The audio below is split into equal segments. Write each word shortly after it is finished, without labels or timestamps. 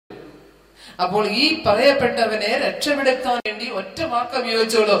അപ്പോൾ ഈ പറയപ്പെട്ടവനെ രക്ഷപ്പെടുത്താൻ വേണ്ടി ഒറ്റ വാക്ക്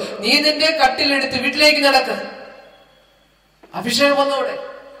ഉപയോഗിച്ചോളൂ, നീ നിന്റെ കട്ടിലെടുത്ത് വീട്ടിലേക്ക് നടക്കുക. അഭിഷേകം വന്നോടെ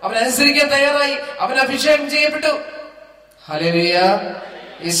അവൻ അനുസരിക്കാൻ തയ്യാറായി, അവൻ അഭിഷേകം ചെയ്യപ്പെട്ടു. ഹല്ലേലൂയ,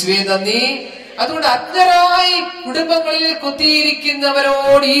 യേശുവേ നന്ദി. അതുകൊണ്ട് അജ്ഞരായി കുടുംബങ്ങളിൽ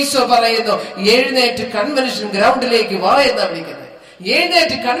കുത്തിയിരിക്കുന്നവരോട് ഈശോ പറയുന്നു, എഴുന്നേറ്റ് കൺവെൻഷൻ ഗ്രൗണ്ടിലേക്ക് വാ എന്നാ വിളിക്കുന്നത്.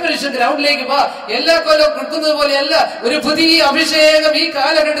 എഴുന്നേറ്റ് കൺവെൻഷൻ ഗ്രൗണ്ടിലേക്ക് വാ. എല്ലാ കൊല്ലവും കൊടുക്കുന്നത് പോലെയല്ല, ഒരു പുതിയ അഭിഷേകം ഈ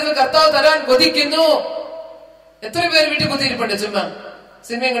കാലഘട്ടത്തിൽ കർത്താവ് തരാൻ കൊതിക്കുന്നു. എത്ര പേര് വീട്ടിൽ കുത്തിയിരിപ്പുണ്ട്? ചുമ്മാ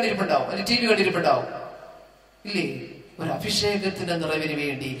സിനിമയും കണ്ടിരിപ്പുണ്ടാവും, അല്ലെങ്കിൽ TV കണ്ടിരിപ്പുണ്ടാവും, ഇല്ലേ? ഒരു അഭിഷേകത്തിന്റെ നിറവിന്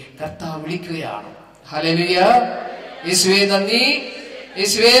വേണ്ടി കർത്താവ് വിളിക്കുകയാണ്. ഹല്ലേലൂയ, യേശുവേ നന്ദി,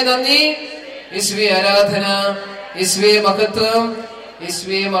 യേശുവേ നന്ദി, യേശുവേ ആരാധന, യേശുവേ മഹത്വം,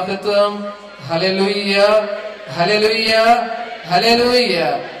 യേശുവേ മഹത്വം. ഹല്ലേലൂയ, ഹല്ലേലൂയ, ഹല്ലേലൂയ.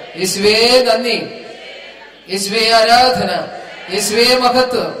 യേശുവേ നന്ദി, യേശുവേ ആരാധന, യേശുവേ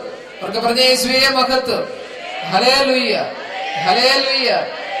മഹത്വം. അവർക്ക് പറഞ്ഞ യേശുവേ മഹത്വം. ഹല്ലേലൂയ, ഹല്ലേലൂയ,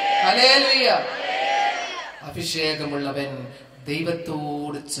 ഹല്ലേലൂയ. അഭിഷേകമുള്ളവൻ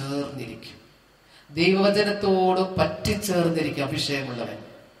ദൈവത്തോട് ചേർന്നിരിക്കും, ദൈവവചനത്തോട് പറ്റിച്ചേർന്നിരിക്കും. അഭിഷേകമുള്ളവൻ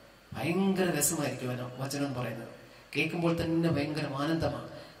ഭയങ്കര രസമായിരിക്കും വചനം പറയുന്നത്, കേൾക്കുമ്പോൾ തന്നെ ഭയങ്കര ആനന്ദമാണ്.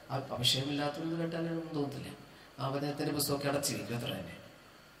 അഭിഷേകമില്ലാത്തത് കേട്ടാലൊന്നും തോന്നില്ല. ആ വചനത്തിന്റെ പുസ്തകമൊക്കെ അടച്ചിരിക്കും, അത്ര തന്നെ.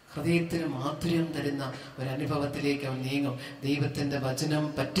 ഹൃദയത്തിന് മാധുര്യം തരുന്ന ഒരനുഭവത്തിലേക്ക് അവൻ നീങ്ങും. ദൈവത്തിന്റെ വചനം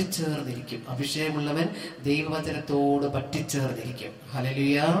പറ്റിച്ചേർന്നിരിക്കും. അഭിഷേകമുള്ളവൻ ദൈവവചനത്തോട് പറ്റിച്ചേർന്നിരിക്കും.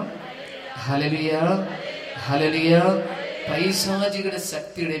 ഹല്ലേലൂയ, ഹല്ലേലൂയ, ഹല്ലേലൂയ. പൈശാചികയുടെ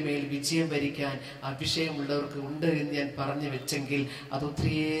ശക്തിയുടെ മേൽ വിജയം വരിക്കാൻ അഭിഷേകമുള്ളവർക്ക് ഉണ്ട് എന്ന് ഞാൻ പറഞ്ഞു വെച്ചെങ്കിൽ അത്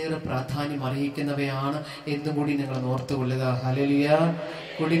ഒത്തിരിയേറെ പ്രാധാന്യം അർഹിക്കുന്നവയാണ് എന്നും കൂടി നിങ്ങൾ ഓർത്തുകൊള്ളുക. ഹല്ലേലൂയ.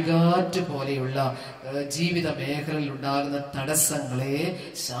 കൊടുങ്കാറ്റ് പോലെയുള്ള ജീവിത മേഖലയിൽ ഉണ്ടാകുന്ന തടസ്സങ്ങളെ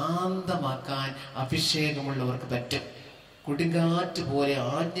ശാന്തമാക്കാൻ അഭിഷേകമുള്ളവർക്ക് പറ്റും. കൊടുങ്കാറ്റ് പോലെ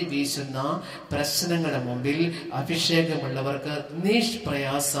ആഞ്ഞു വീശുന്ന പ്രശ്നങ്ങളുടെ മുമ്പിൽ അഭിഷേകമുള്ളവർക്ക്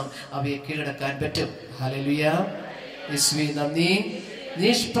നിഷ്പ്രയാസം അവയെ കീഴടക്കാൻ പറ്റും. ഹല്ലേലൂയ, യേശുവേ നന്ദി.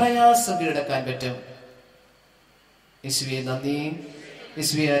 നിഷ്പ്രയാസം കീഴടക്കാൻ പറ്റും. യേശുവേ നന്ദി,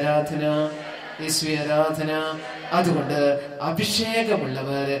 യേശുവേ ആരാധന, യേശുവേ ആരാധന. അതുകൊണ്ട്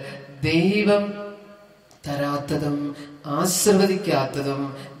അഭിഷേകമുള്ളവർ ദൈവം തരാത്തതും ആശീർവദിക്കാത്തതും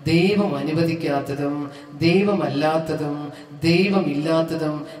ദൈവം അനുവദിക്കാത്തതും ദൈവമല്ലാത്തതും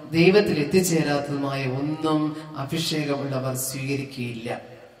ദൈവമില്ലാത്തതും ദൈവത്തിൽ എത്തിച്ചേരാത്തതുമായ ഒന്നും അഭിഷേകമുള്ളവർ സ്വീകരിക്കുകയില്ല.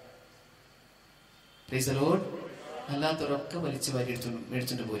 Praise the lord. അല്ലാത്തവരൊക്കെ വലിച്ചു വാരി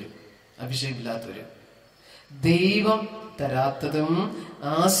മേടിച്ചിട്ട് പോരും. അഭിഷേകമില്ലാത്തവര് ദൈവം തരാത്തതും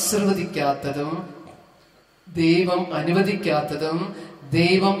ആശീർവദിക്കാത്തതും ദൈവം അനുവദിക്കാത്തതും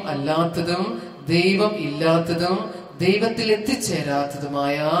ദൈവം അല്ലാത്തതും ദൈവം ഇല്ലാത്തതും ദൈവത്തിൽ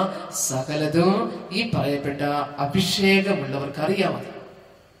എത്തിച്ചേരാത്തതുമായ സകലതും ഈ പറയപ്പെട്ട അഭിഷേകമുള്ളവർക്ക് അറിയാമത്.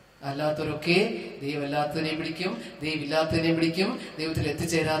 അല്ലാത്തവരൊക്കെ ദൈവമല്ലാത്തതിനെ പിടിക്കും, ദൈവമില്ലാത്തതിനെ പിടിക്കും, ദൈവത്തിൽ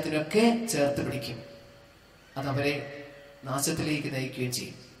എത്തിച്ചേരാത്തതിനൊക്കെ ചേർത്ത് പിടിക്കും. അതവരെ നാശത്തിലേക്ക് നയിക്കുകയും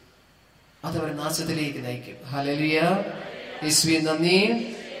ചെയ്യും. അതവരെ നാശത്തിലേക്ക് നയിക്കും. ഹല്ലേലൂയ, യേശുവേ നന്ദി.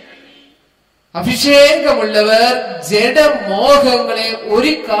 അഭിഷേകമുള്ളവർ ജഡമോഹങ്ങളെ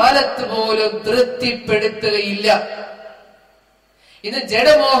ഒരു കാലത്ത് പോലും തൃപ്തിപ്പെടുത്തുകയില്ല. ഇന്ന്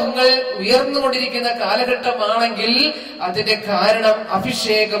ജഡമോഹങ്ങൾ ഉയർന്നുകൊണ്ടിരിക്കുന്ന കാലഘട്ടമാണെങ്കിൽ അതിന്റെ കാരണം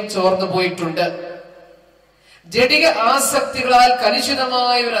അഭിഷേകം ചോർന്നു പോയിട്ടുണ്ട്. ജഡിക ആസക്തികളാൽ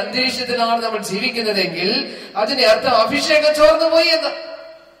കലുഷിതമായ ഒരു അന്തരീക്ഷത്തിലാണ് നമ്മൾ ജീവിക്കുന്നതെങ്കിൽ അതിന്റെ അർത്ഥം അഭിഷേകം ചോർന്നു പോയി എന്ന്.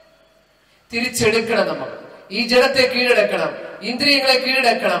 തിരിച്ചെടുക്കണം. നമ്മൾ ഈ ജഡത്തെ കീഴടക്കണം, ഇന്ദ്രിയങ്ങളെ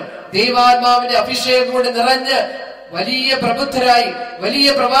കീഴടക്കണം. ദൈവാത്മാവിന്റെ അഭിഷേകം കൊണ്ട് നിറഞ്ഞ് വലിയ പ്രബുദ്ധരായി, വലിയ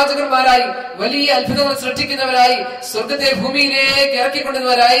പ്രവാചകന്മാരായി, വലിയ അത്ഭുതങ്ങൾ സൃഷ്ടിക്കുന്നവരായി, സ്വർഗത്തെ ഭൂമിയിലേക്ക്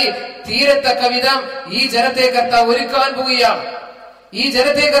ഇറക്കിക്കൊണ്ടുവന്നവരായി തീരത്തക്ക വിധം ഈ ജനത്തെ കർത്താവ് ഒരുക്കാൻ പോവുകയാണ്. ഈ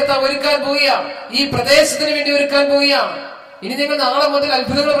ജനത്തെ കർത്താവ് ഒരുക്കാൻ പോവുകയാണ്. ഈ പ്രദേശത്തിന് വേണ്ടി ഒരുക്കാൻ പോവുകയാണ്. ഇനി നിങ്ങൾ നാളെ മുതൽ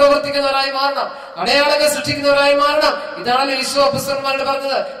അത്ഭുതങ്ങൾ പ്രവർത്തിക്കുന്നവരായി മാറണം, അടയാളങ്ങൾ സൃഷ്ടിക്കുന്നവരായി മാറണം. ഇതാണല്ലോ ഈശോ അപ്പോസ്തലന്മാരോട്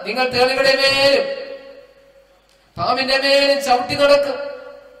പറഞ്ഞത്, നിങ്ങൾ തേളുകളുടെ മേലും പാമ്പിന്റെ മേലും ചവിട്ടി നടക്കും,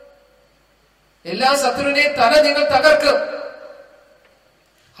 എല്ലാ ശത്രുവിനെയും തല നിങ്ങൾ തകർക്കും.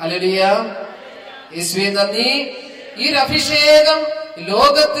 ഹല്ലേലൂയ, യേശുവേ നന്ദി. ഈ അഭിഷേകം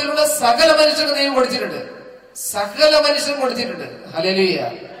ലോകത്തിലുള്ള സകല മനുഷ്യർക്ക് ദൈവം കൊടുത്തിട്ടുണ്ട്, സകല മനുഷ്യരും കൊടുത്തിട്ടുണ്ട്. Hallelujah,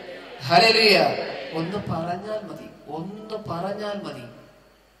 hallelujah. ഒന്ന് പറഞ്ഞാൽ മതി, ഒന്ന് പറഞ്ഞാൽ മതി,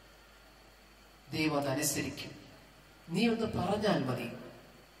 ദൈവം അതനുസരിക്കും. നീ ഒന്ന് പറഞ്ഞാൽ മതി.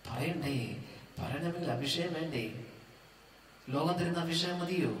 പറയണ്ടേ? പറയണമെങ്കിൽ അഭിഷേകം വേണ്ടേ? ലോകം തരുന്ന അഭിഷേകം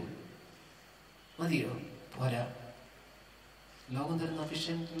മതിയോ? മതിയോ? പോരാ. ലോകം തരുന്ന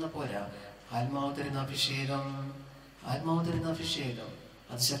അഭിഷേകം തന്ന പോരാ. ആത്മാവ് തരുന്ന അഭിഷേകം, ആത്മാവ് തരുന്ന അഭിഷേകം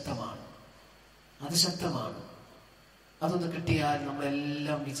അത് ശക്തമാണ്, അത് ശക്തമാണ്. അതൊന്ന് കിട്ടിയാൽ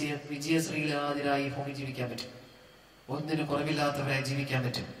നമ്മളെല്ലാം വിജയശ്രീലാതിരായി ഭൂമി ജീവിക്കാൻ പറ്റും. ഒന്നിനും കുറവില്ലാത്തവരായി ജീവിക്കാൻ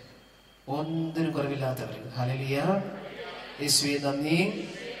പറ്റും. ഒന്നിനും കുറവില്ലാത്തവർ. ഹല്ലേലൂയ. യേശുവേ നന്ദി.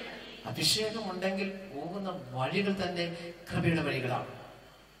 അഭിഷേകം ഉണ്ടെങ്കിൽ പോകുന്ന വഴികൾ തന്നെ കൃപയുടെ വഴികളാണ്.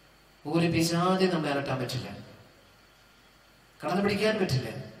 ഒരു പിശാചിനെ നമ്മളെ അലട്ടാൻ പറ്റില്ല, കടന്നു പിടിക്കാൻ പറ്റില്ല,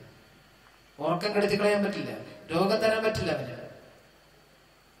 ഉറക്കം കെടുത്തി കളയാൻ പറ്റില്ല, രോഗം തരാൻ പറ്റില്ല. അവന്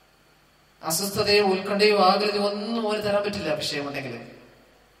അസ്വസ്ഥതയോ ഉത്കണ്ഠയോ ആകൃതിയോ ഒന്നും അവന് തരാൻ പറ്റില്ല. അഭിഷേകം ഉണ്ടെങ്കിൽ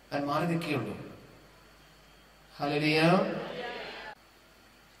അവൻ മാറി നിൽക്കുകയുള്ളൂ. ഹല്ലേലൂയ.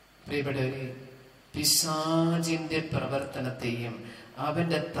 പ്രിയപ്പെട്ടവരെ, പിശാചിന്റെ പ്രവർത്തനത്തെയും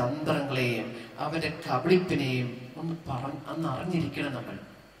അവന്റെ തന്ത്രങ്ങളെയും അവന്റെ കബളിപ്പിനെയും ഒന്ന് അറിഞ്ഞിരിക്കണം നമ്മൾ.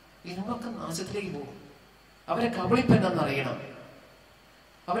 നമുക്ക് നാശത്തിലേക്ക് പോകും. അവന്റെ കബളിപ്പ് എന്നാന്നറിയണം,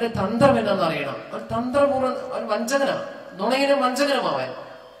 അവന്റെ തന്ത്രം എന്നാന്നറിയണം. അവൻ തന്ത്രപൂർവ്വം, അവൻ വഞ്ചകനാണ്, നുണയനും വഞ്ചകനുമാവൻ.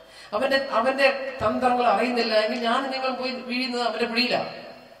 അവന്റെ തന്ത്രങ്ങൾ അറിയുന്നില്ല എങ്കിൽ ഞാൻ നിങ്ങൾ പോയി വീഴുന്നത് അവന്റെ പിടിയില.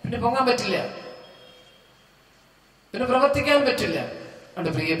 പിന്നെ പൊങ്ങാൻ പറ്റില്ല, പിന്നെ പ്രവർത്തിക്കാൻ പറ്റില്ല.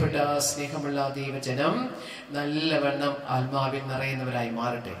 അതുകൊണ്ട് പ്രിയപ്പെട്ട സ്നേഹമുള്ള ദൈവജനം, നല്ലവണ്ണം ആത്മാവിൽ നിറയുന്നവരായി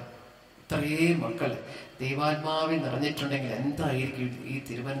മാറട്ടെ. ഇത്രയും മക്കൾ ദൈവാത്മാവിൽ നിറഞ്ഞിട്ടുണ്ടെങ്കിൽ എന്തായിരിക്കും ഈ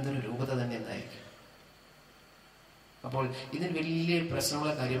തിരുവനന്തപുരം രൂപത തന്നെ എന്തായിരിക്കും? അപ്പോൾ ഇതിന് വലിയ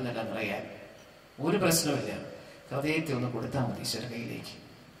പ്രശ്നമുള്ള കാര്യമൊന്നല്ല നിറയാൻ. ഒരു പ്രശ്നമില്ല. ഹൃദയത്തെ ഒന്ന് കൊടുത്താൽ മതി ഈശ്വര കയ്യിലേക്ക്.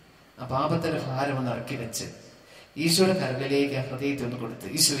 ആ പാപത്തിന്റെ ഭാരം ഒന്ന് ഇറക്കി വെച്ച് ഈശ്വര കരങ്ങളിലേക്ക് ആ ഹൃദയത്തെ ഒന്ന് കൊടുത്ത്,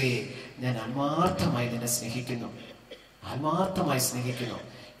 ഈശോയെ ഞാൻ ആത്മാർത്ഥമായി നിന്നെ സ്നേഹിക്കുന്നു, ആത്മാർത്ഥമായി സ്നേഹിക്കുന്നു,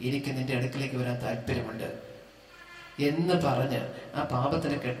 എനിക്ക് നിന്റെ അടുക്കിലേക്ക് വരാൻ താല്പര്യമുണ്ട് എന്ന് പറഞ്ഞ് ആ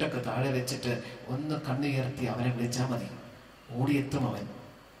പാപത്തിന്റെ കെട്ടൊക്കെ താഴെ വെച്ചിട്ട് ഒന്ന് കണ്ണുയർത്തി അവനെ വിളിച്ചാൽ മതി, ഓടിയെത്തും അവൻ.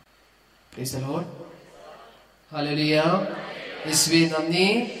 Price the Lord. ഹല്ലേലൂയ. യേശുവേ നന്ദി,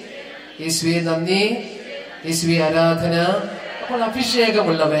 യേശുവേ നന്ദി, യേശുവേ ആരാധന. അപ്പോൾ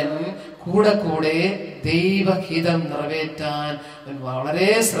അഭിഷേകമുള്ളവൻ കൂടെ കൂടെ ദൈവഹിതം നിറവേറ്റാൻ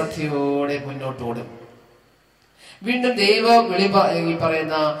വളരെ ശ്രദ്ധയോടെ മുന്നോട്ടോടും. വീണ്ടും ഈ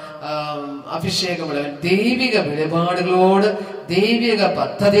പറയുന്ന അഭിഷേകമുള്ളവൻ ദൈവിക വെളിപാടുകളോട്, ദൈവിക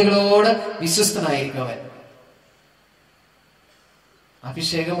പദ്ധതികളോട് വിശ്വസ്തനായിരിക്കും അവൻ.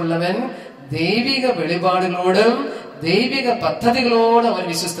 അഭിഷേകമുള്ളവൻ ദൈവിക വെളിപാടുകളോടും ദൈവിക പദ്ധതികളോടും അവൻ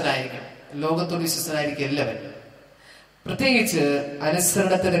വിശ്വസ്തനായിരിക്കും. ലോകത്തോട് വിശ്വസ്തനായിരിക്കും എല്ലാവൻ. പ്രത്യേകിച്ച്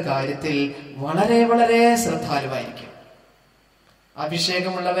അനുസരണത്തിന്റെ കാര്യത്തിൽ വളരെ വളരെ ശ്രദ്ധാലുവായിരിക്കും.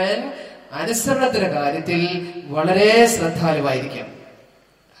 അഭിഷേകമുള്ളവൻ അനുസരണത്തിന്റെ കാര്യത്തിൽ വളരെ ശ്രദ്ധാലുവായിരിക്കും.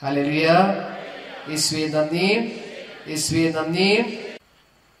 ഹല്ലേലൂയ. യേശുവേ നന്ദി, യേശുവേ നന്ദി.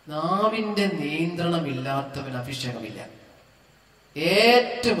 നാവിന്റെ നിയന്ത്രണമില്ലാത്തവൻ അഭിഷേകമില്ല.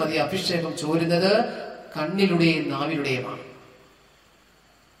 ഏറ്റവും അധികം അഭിഷേകം ചോരുന്നത് കണ്ണിലൂടെയും നാവിലൂടെയുമാണ്.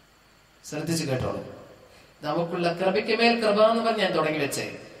 ശ്രദ്ധിച്ചു കേട്ടോളൂ. നമുക്കുള്ള കൃപയ്ക്ക് മേൽ കൃപ എന്ന് പറഞ്ഞ് ഞാൻ തുടങ്ങി വെച്ചേ.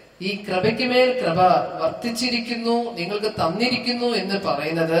 ഈ കൃപയ്ക്ക് മേൽ കൃപ വർദ്ധിച്ചിരിക്കുന്നു, നിങ്ങൾക്ക് തന്നിരിക്കുന്നു എന്ന്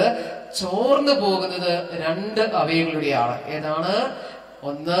പറയുന്നത് ചോർന്നു പോകുന്നത് രണ്ട് അവയവങ്ങളുടെയാണ്. ഏതാണ്?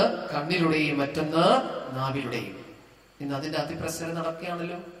 ഒന്ന് കണ്ണിലൂടെയും മറ്റൊന്ന് നാവിലൂടെയും. ഇന്ന് അതിന്റെ അതിപ്രസരം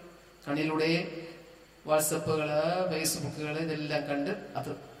നടക്കുകയാണല്ലോ. കണ്ണിലൂടെ വാട്സപ്പുകള്, ഫേസ്ബുക്കുകള് ഇതെല്ലാം കണ്ട്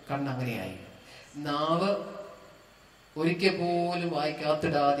അത് കണ്ണങ്ങനെയായി. നാവ് ഒരിക്കൽ പോലും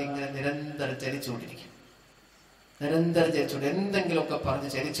വായിക്കാത്തിടാതെ ഇങ്ങനെ നിരന്തരം ചലിച്ചുകൊണ്ടിരിക്കും, നിരന്തരം ചലിച്ചുകൊണ്ട് എന്തെങ്കിലുമൊക്കെ പറഞ്ഞ്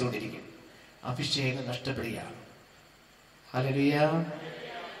ചലിച്ചുകൊണ്ടിരിക്കും. അഭിഷേകം നഷ്ടപ്പെടുകയാണ്. ഹല്ലേലൂയ.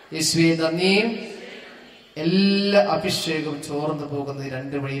 യേശുവേ നന്ദി. എല്ലാ അഭിഷേകവും ചോർന്നു പോകുന്നത്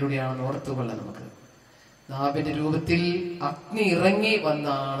രണ്ട് വഴിയിലൂടെയാണെന്ന് ഓർത്തുകൊള്ളാം. നമുക്ക് നാവിന്റെ രൂപത്തിൽ അഗ്നി ഇറങ്ങി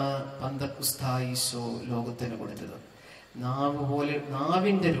വന്നാണ് പന്തക്കുസ്താ ഈശോ ലോകത്തിന് കൊടുത്തത്.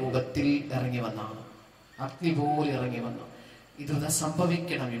 നാവിന്റെ രൂപത്തിൽ ഇറങ്ങി വന്നാണ്, അഗ്നി പോലെ ഇറങ്ങി വന്നു. ഇത്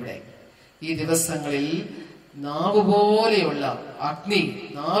സംഭവിക്കണം ഇവിടെ ഈ ദിവസങ്ങളിൽ. നാവ് പോലെയുള്ള അഗ്നി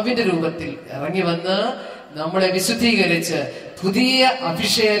നാവിന്റെ രൂപത്തിൽ ഇറങ്ങി വന്ന് നമ്മളെ വിശുദ്ധീകരിച്ച് പുതിയ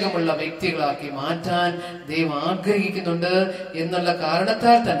അഭിഷേകമുള്ള വ്യക്തികളാക്കി മാറ്റാൻ ദൈവം ആഗ്രഹിക്കുന്നുണ്ട് എന്നുള്ള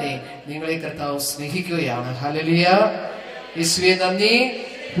കാരണത്താൽ തന്നെ നിങ്ങളെ കർത്താവ് സ്നേഹിക്കുകയാണ്. ഹല്ലേലൂയ. യേശുവേ നന്ദി.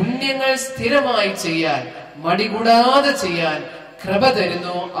 പുണ്യങ്ങൾ സ്ഥിരമായി ചെയ്യാൻ, മടികൂടാതെ ചെയ്യാൻ കൃപ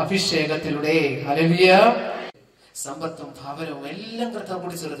തരുന്നു അഭിഷേകത്തിലൂടെ. ഹല്ലേലൂയ. സമ്പത്തും ഭവനവും എല്ലാം കർത്താവ്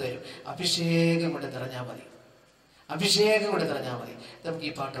കൂടി ചേർത്ത് തരും. അഭിഷേകം കൊണ്ട് നിറഞ്ഞാൽ മതി, അഭിഷേകം കൊണ്ട് നിറഞ്ഞാൽ മതി. നമുക്ക്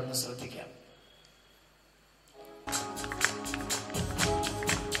ഈ പാട്ടൊന്ന് ശ്രദ്ധിക്കാം.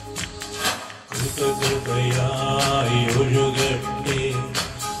 കൃപയായി ഒഴുകട്ടെ,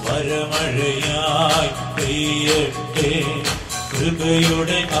 വരമഴയായി പെയ്യട്ടെ,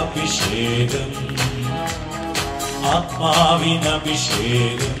 കൃപയുടെ അഭിഷേകം,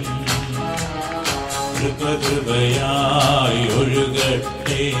 ആത്മാവിനഭിഷേകം. കൃപയായി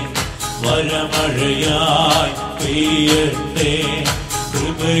ഒഴുകട്ടെ, വരമഴയായി പെയ്യട്ടെ,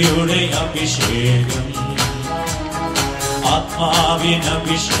 കൃപയുടെ അഭിഷേകം,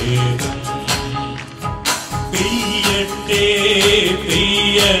 ആത്മാവിനഭിഷേകം പെയ്യട്ടെ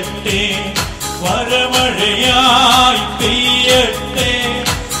പെയ്യട്ടെ വരമഴയായി പെയ്യട്ടെ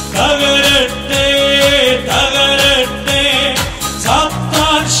തകരട്ടെ തകരട്ടെ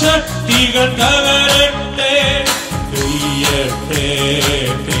സാത്താൻ ശക്തികൾ തകരട്ടെ പെയ്യട്ടെ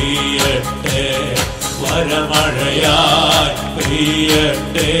പെയ്യട്ടെ വരമഴയായി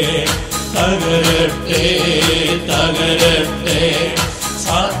പെയ്യട്ടെ തകരട്ടെ തകരട്ടെ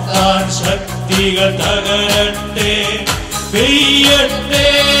സാത്താൻ ശക്തികൾ തകരട്ടെ പെയ്യട്ടെ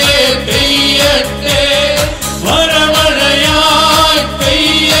പെയ്യട്ടെ വരമഴയായി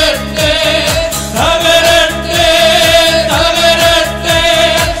പെയ്യട്ടെ തകരട്ടെ തകരട്ടെ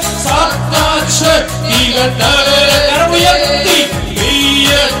സാത്താൻ ശക്തികൾ തകരട്ടെ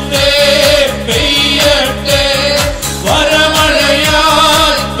പെയ്യട്ടെ പെയ്യട്ടെ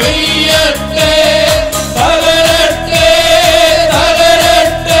വരമഴയായി പെയ്യട്ടെ തകരട്ടെ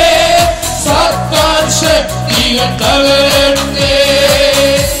തകരട്ടെ സാത്താൻ ശക്തികൾ തകരട്ടെ.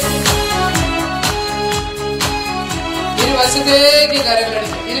 ഇരുവശത്തേക്ക്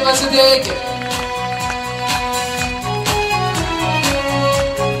കരങ്ങളടിക്കും, ഇരുവശത്തേക്ക്.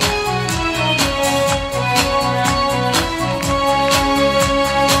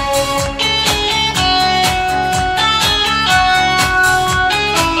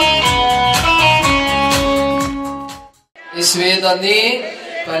 യേശുവേ നന്ദി.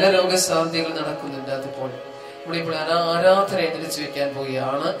 പല രോഗശാന്തികൾ നടക്കുന്നുണ്ട്. അതിപ്പോൾ നമ്മളിപ്പോൾ ആരാധന എഴുതിച്ചു വെക്കാൻ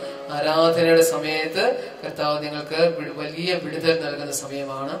പോവുകയാണ്. ആരാധനയുടെ സമയത്ത് കർത്താവ് നിങ്ങൾക്ക് വലിയ വിടുതൽ നൽകുന്ന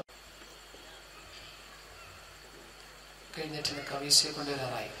സമയമാണ്. കഴിഞ്ഞിട്ട് കവീശയെ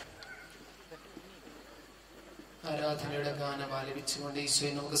കൊണ്ടുവരാറായി. ആരാധനയുടെ ഗാനം ആലപിച്ചുകൊണ്ട്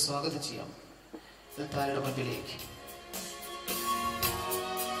ഈശോയെ നമുക്ക് സ്വാഗതം ചെയ്യാം താരയുടെ മുൻപിലേക്ക്.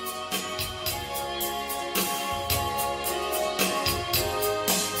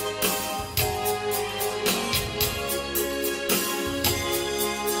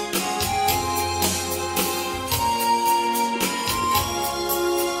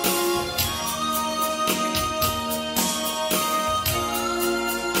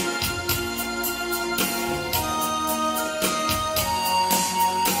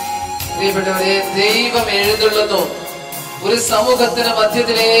 പ്രിയപ്പെട്ടവരെ, ദൈവം എഴുന്നള്ളുന്നു. ഒരു സമൂഹത്തിന്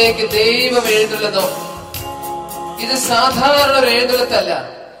മധ്യത്തിലേക്ക് ദൈവം എഴുന്നള്ളുന്നു. ഇത് സാധാരണ ഒരു എഴുന്നള്ളത്തല്ല,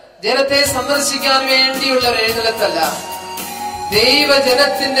 ജനത്തെ സന്ദർശിക്കാൻ വേണ്ടിയുള്ള ഒരു എഴുന്നള്ളത്തല്ല.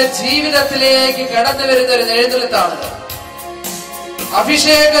 ദൈവജനത്തിന്റെ ജീവിതത്തിലേക്ക് കടന്നു വരുന്ന ഒരു എഴുന്നള്ളത്താണിത്.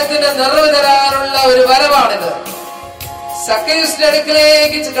 അഭിഷേകത്തിന് നിറവ് തരാനുള്ള ഒരു വരവാണിത്. സക്കറിയൂസിന്റെ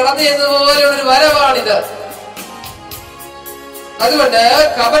അടുക്കലേക്ക് കടന്നു എന്നതുപോലെയുള്ള ഒരു വരവാണിത്. അതുകൊണ്ട്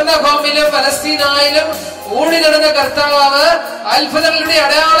കബർനഹൂമിലും പലസ്തീനായിലും ഓടി നടന്ന കർത്താവ് അത്ഭുതങ്ങളുടെ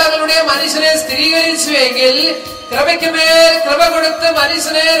അടയാളങ്ങളുടെ മനുഷ്യനെ സ്ഥിരീകരിച്ചുവെങ്കിൽ, കൃപയ്ക്കുമേൽ കൃപ കൊടുത്ത്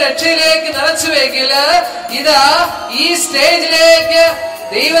മനുഷ്യനെ രക്ഷയിലേക്ക് നിറച്ചുവെങ്കിൽ, ഇതാ ഈ സ്റ്റേജിലേക്ക്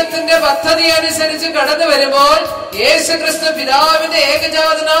ദൈവത്തിന്റെ പദ്ധതി അനുസരിച്ച് കടന്നു വരുമ്പോൾ യേശുക്രിസ്തു, പിതാവിന്റെ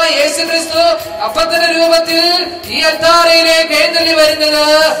ഏകജാതനായ യേശുക്രിസ്തു അപ്പത്തിന്റെ രൂപത്തിൽ ഈ അൽത്താരയിലേക്ക് എഴുന്നള്ളി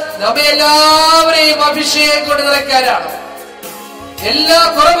വരുന്നത് നമ്മെ എല്ലാവരെയും അഭിഷേകം കൊണ്ട് നിറയ്ക്കാനാണ്. എല്ലാ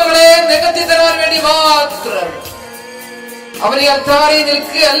കുറവുകളെയും നികത്തി തരാൻ വേണ്ടി മാത്രം അവൻ ഈ അൽത്താരയിൽ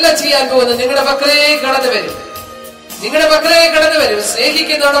നിൽക്കുകയല്ല ചെയ്യാൻ പോകുന്നത്. നിങ്ങളുടെ പക്കലേക്ക് കടന്നു വരും, നിങ്ങളുടെ പക്കലേക്ക് കടന്നു വരും.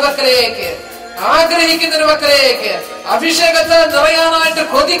 സ്നേഹിക്കുന്നവരുടെ പക്കലേക്ക്, ആഗ്രഹിക്കുന്നവരുടെ പക്കലേക്ക്, അഭിഷേകത്താൽ നിറയാനായിട്ട്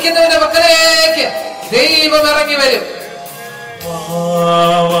കൊതിക്കുന്നവരുടെ പക്കലേക്ക് ദൈവം ഇറങ്ങി വരും.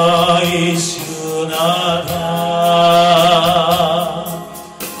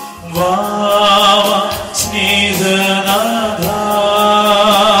 സ്നേഹനാഥ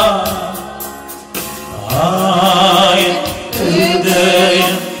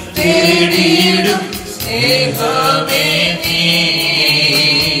ഹൃദയം തേടിയിടും സ്നേഹമേ നീ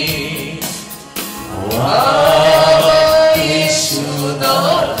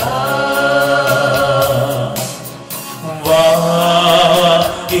യേശുനാഥ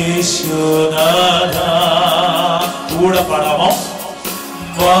യേശുനാഥ. കൂടെ പാടാമോ?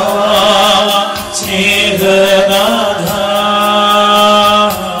 സ്നേഹനാഥ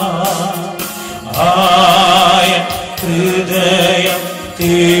ആയ ഹൃദയം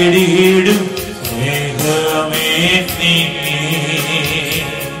തേടിയിടും സ്നേഹമേ നീ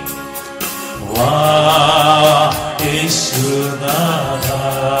വാ യേശുനാഥ.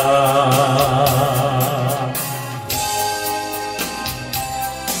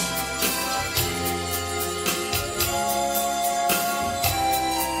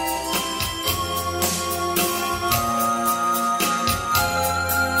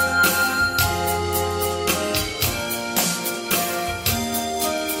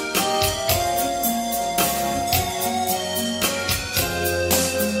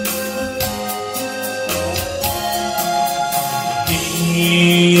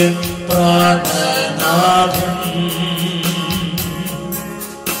 നീയൻ പ്രാണനാഥൻ,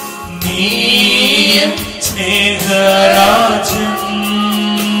 നീയൻ സ്നേഹരാജൻ,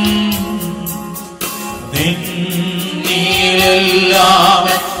 നിന്നിലെല്ലാം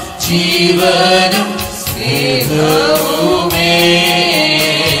ജീവനും സ്നേഹവുമേ.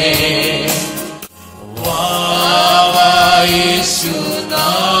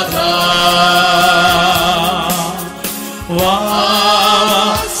 യേശുനാഥ വാ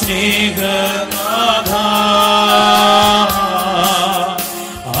സ്നേഹനാഥ,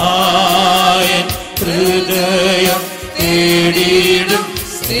 ആയൻ ഹൃദയം തേടിയിടും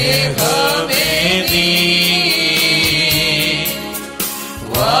സ്നേഹമേ നീ.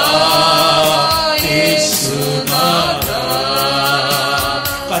 വാ യേശുനാഥ.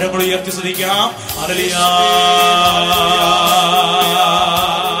 കരങ്ങൾ ഉയർത്തി സ്തുതിക്കാം. ഹല്ലേലൂയ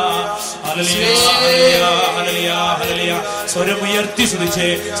ഹല്ലേലൂയ ഹല്ലേലൂയ ഹല്ലേലൂയ. സ്വരമുയർത്തി സ്തുതിച്ചേ,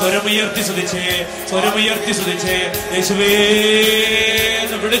 സ്വരമുയർത്തി സ്തുതിച്ചേ, സ്വരമുയർത്തി സ്തുതിച്ചേ. യേശുവേ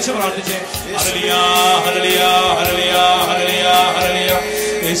എന്ന് വിളിച്ച് പ്രാർത്ഥിച്ചേ. ഹല്ലേലൂയ ഹല്ലേലൂയ ഹല്ലേലൂയ ഹല്ലേലൂയ ഹല്ലേലൂയ.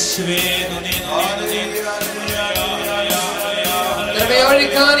 യേശുവേ നന്ദി നന്ദി നന്ദി.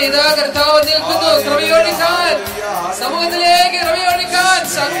 കൃപയൊഴിക്കാൻ ഇതാ കർത്താവ് നിൽക്കുന്നു. കൃപയൊഴിക്കാൻ സമൂഹത്തിലേക്ക് കൃപയൊഴിക്കാൻ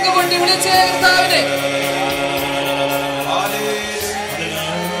ശംഖ് പൊട്ടി വിളിച്ചേ കർത്താവിനെ.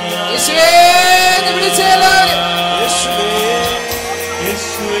 യേശുവേ എന്ന് വിളിച്ചേ എല്ലാവരും.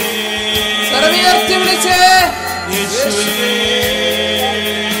 സ്വരമുയർത്തി വിളിച്ചേ.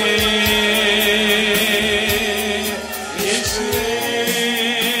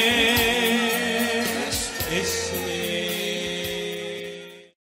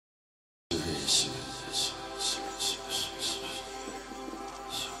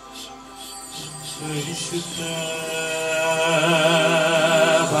 പരിശുദ്ധ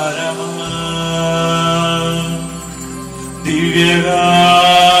പരമ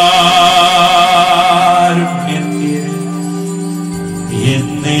ദിവ്യകാരുണ്യത്തിന്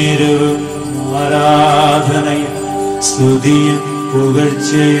എന്നേരവും ആരാധനയും സ്തുതിയും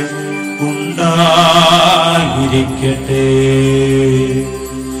പുകഴ്ചയും ഉണ്ടായിരിക്കട്ടെ.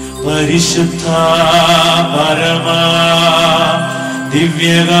 പരിശുദ്ധ പരമ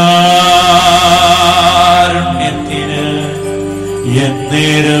ദിവ്യകാരുണ്യത്തിന്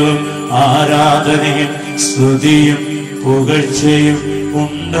എന്നേരവും ആരാധനയും സ്തുതിയും പുകഴ്ചയും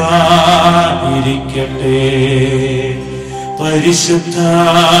ഉണ്ടായിരിക്കട്ടെ. പരിശുദ്ധ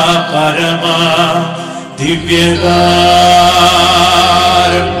പരമ ദിവ്യകാരുണ്യത്തിന്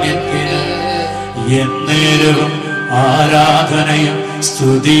എന്നേരവും ആരാധനയും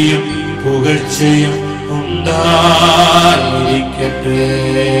സ്തുതിയും പുകഴ്ചയും ഉണ്ടായിരിക്കട്ടെ.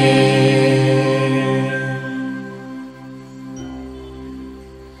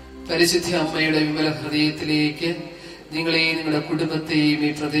 പരിശുദ്ധ അമ്മയുടെ വിമല ഹൃദയത്തിലേക്ക് നിങ്ങളെയും നിങ്ങളുടെ കുടുംബത്തെയും ഈ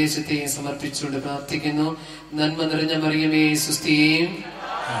പ്രദേശത്തെയും സമർപ്പിച്ചുകൊണ്ട് പ്രാർത്ഥിക്കുന്നു. നന്മ നിറഞ്ഞ മറിയമേ സുസ്ഥിയും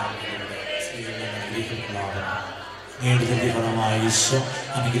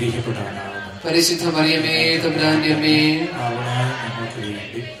പരിശുദ്ധ മറിയമേ തമ്പുരാന്റെ അമ്മേ,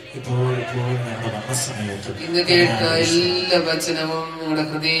 ഇന്ന് കേട്ട എല്ലാ വചനവും ഞങ്ങളുടെ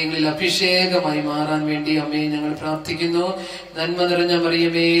ഹൃദയങ്ങളിൽ അഭിഷേകമായി മാറാൻ വേണ്ടി അമ്മയെ ഞങ്ങൾ പ്രാർത്ഥിക്കുന്നു. നന്മ നിറഞ്ഞ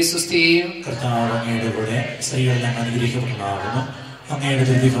മറിയമേ സുസ്ഥിയും കർത്താവ് അങ്ങയുടെ കൂടെ സ്ത്രീകളെല്ലാം അനുഗ്രഹിക്കപ്പെട്ടതാകുന്നു. അങ്ങയുടെ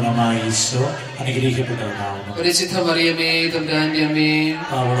ദുരിതഫലമായ ഈശോ അനുഗ്രഹിക്കപ്പെട്ടവനാകുന്നു. പരിശുദ്ധ മറിയമേ തമ്പുരാന്റെ അമ്മേ,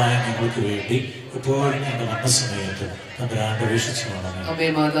 പാവങ്ങളായ ഞങ്ങൾക്ക് വേണ്ടി എപ്പോഴും ഞങ്ങളുടെ മരണസമയത്ത് തമ്പുരാന്റെ അപേക്ഷിച്ചു കൊള്ളണമേ. അമ്മേ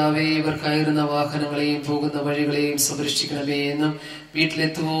മാതാവേ, ഇവർ കയറുന്ന വാഹനങ്ങളെയും പോകുന്ന വഴികളെയും സംരക്ഷിക്കണമേ എന്നും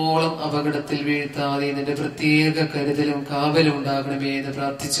വീട്ടിലെത്തോളം അപകടത്തിൽ വീഴ്ത്താതെ നിന്റെ പ്രത്യേക കരുതലും കാവലും ഉണ്ടാകണമേ എന്ന്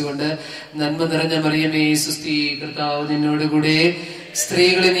പ്രാർത്ഥിച്ചുകൊണ്ട് നന്മ നിറഞ്ഞ മറിയമേ സുസ്ഥി, കർത്താവ് നിന്നോടുകൂടെ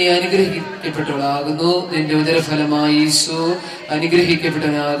സ്ത്രീകളെ നീ അനുഗ്രഹിക്കപ്പെട്ടവളാകുന്നു. നിന്റെ ഉദരഫലമായി ഈശോ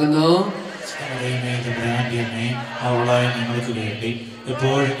അനുഗ്രഹിക്കപ്പെട്ടവനാകുന്നു. അവളായ ഞങ്ങൾക്ക് വേണ്ടി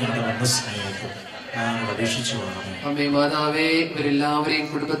എപ്പോഴും ഞങ്ങളുടെ മരണസമയത്ത് അപേക്ഷിച്ചു കൊള്ളണമേ. അമ്മേ മാതാവേ, ഇവരെല്ലാവരെയും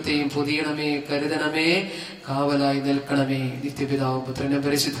കുടുംബത്തെയും പൊതിയണമേ, കരുതണമേ, കാവലായി നിൽക്കണമേ. നിത്യപിതാവും പുത്രനും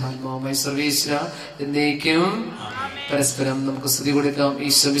പരിശുദ്ധാത്മാവുമായി സർവേശ്വര എന്നേക്കും പരസ്പരം നമുക്ക് സ്തുതി കൊടുക്കാം.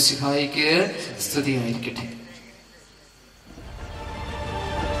 ഈശോ മിശിഹായിക്ക് സ്തുതിയായിരിക്കട്ടെ.